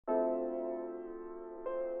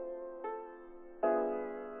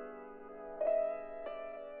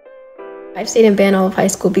I've stayed in band all of high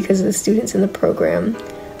school because of the students in the program.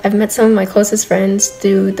 I've met some of my closest friends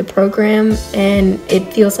through the program, and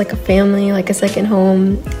it feels like a family, like a second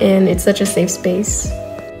home, and it's such a safe space.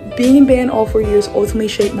 Being in band all 4 years ultimately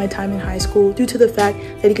shaped my time in high school due to the fact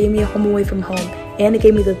that it gave me a home away from home, and it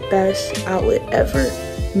gave me the best outlet ever,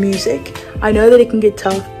 music. I know that it can get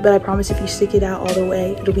tough, but I promise if you stick it out all the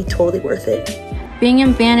way, it'll be totally worth it. Being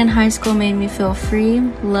in band in high school made me feel free,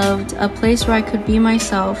 loved, a place where I could be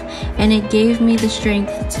myself, and it gave me the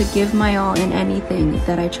strength to give my all in anything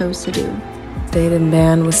that I chose to do. Stayed in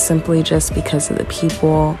band was simply just because of the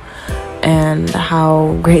people and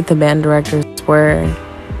how great the band directors were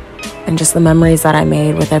and just the memories that I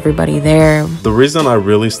made with everybody there. The reason I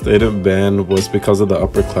really stayed in band was because of the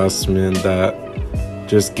upperclassmen that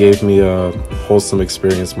just gave me a wholesome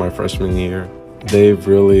experience my freshman year. They've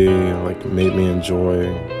really made me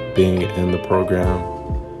enjoy being in the program,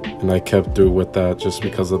 and I kept through with that just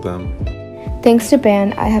because of them. Thanks to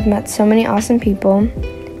band, I have met so many awesome people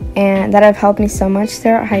and that have helped me so much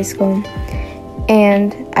throughout high school,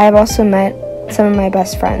 and I have also met some of my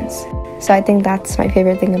best friends. So I think that's my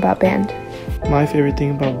favorite thing about band. My favorite thing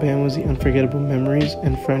about band was the unforgettable memories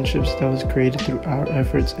and friendships that was created through our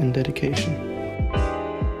efforts and dedication.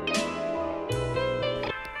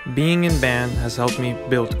 Being in band has helped me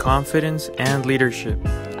build confidence and leadership.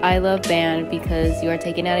 I love band because you are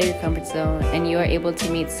taken out of your comfort zone and you are able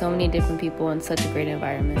to meet so many different people in such a great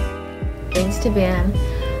environment. Thanks to band,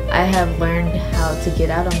 I have learned how to get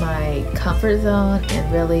out of my comfort zone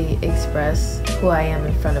and really express who I am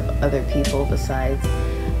in front of other people besides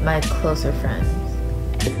my closer friends.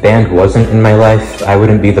 If band wasn't in my life, I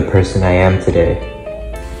wouldn't be the person I am today.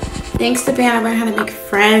 Thanks to band, I learned how to make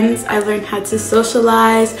friends, I learned how to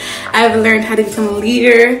socialize, I've learned how to become a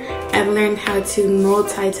leader, I've learned how to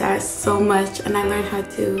multitask so much, and I learned how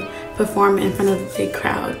to perform in front of a big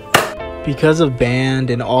crowd. Because of band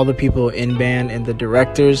and all the people in band and the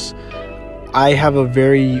directors, I have a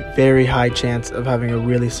very, very high chance of having a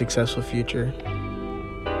really successful future.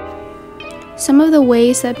 Some of the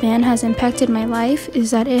ways that band has impacted my life is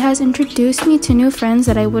that it has introduced me to new friends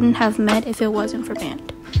that I wouldn't have met if it wasn't for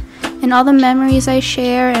band. And all the memories I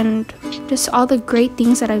share and just all the great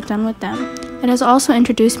things that I've done with them. It has also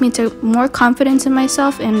introduced me to more confidence in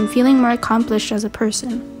myself and feeling more accomplished as a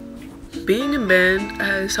person. Being in band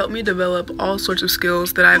has helped me develop all sorts of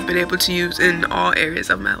skills that I've been able to use in all areas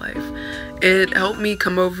of my life. It helped me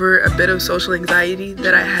come over a bit of social anxiety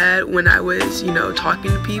that I had when I was, talking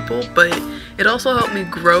to people, but it also helped me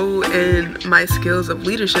grow in my skills of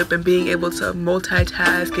leadership and being able to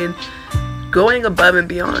multitask and going above and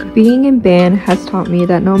beyond. Being in band has taught me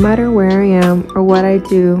that no matter where I am or what I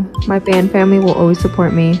do, my band family will always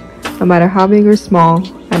support me. No matter how big or small,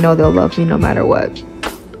 I know they'll love me no matter what.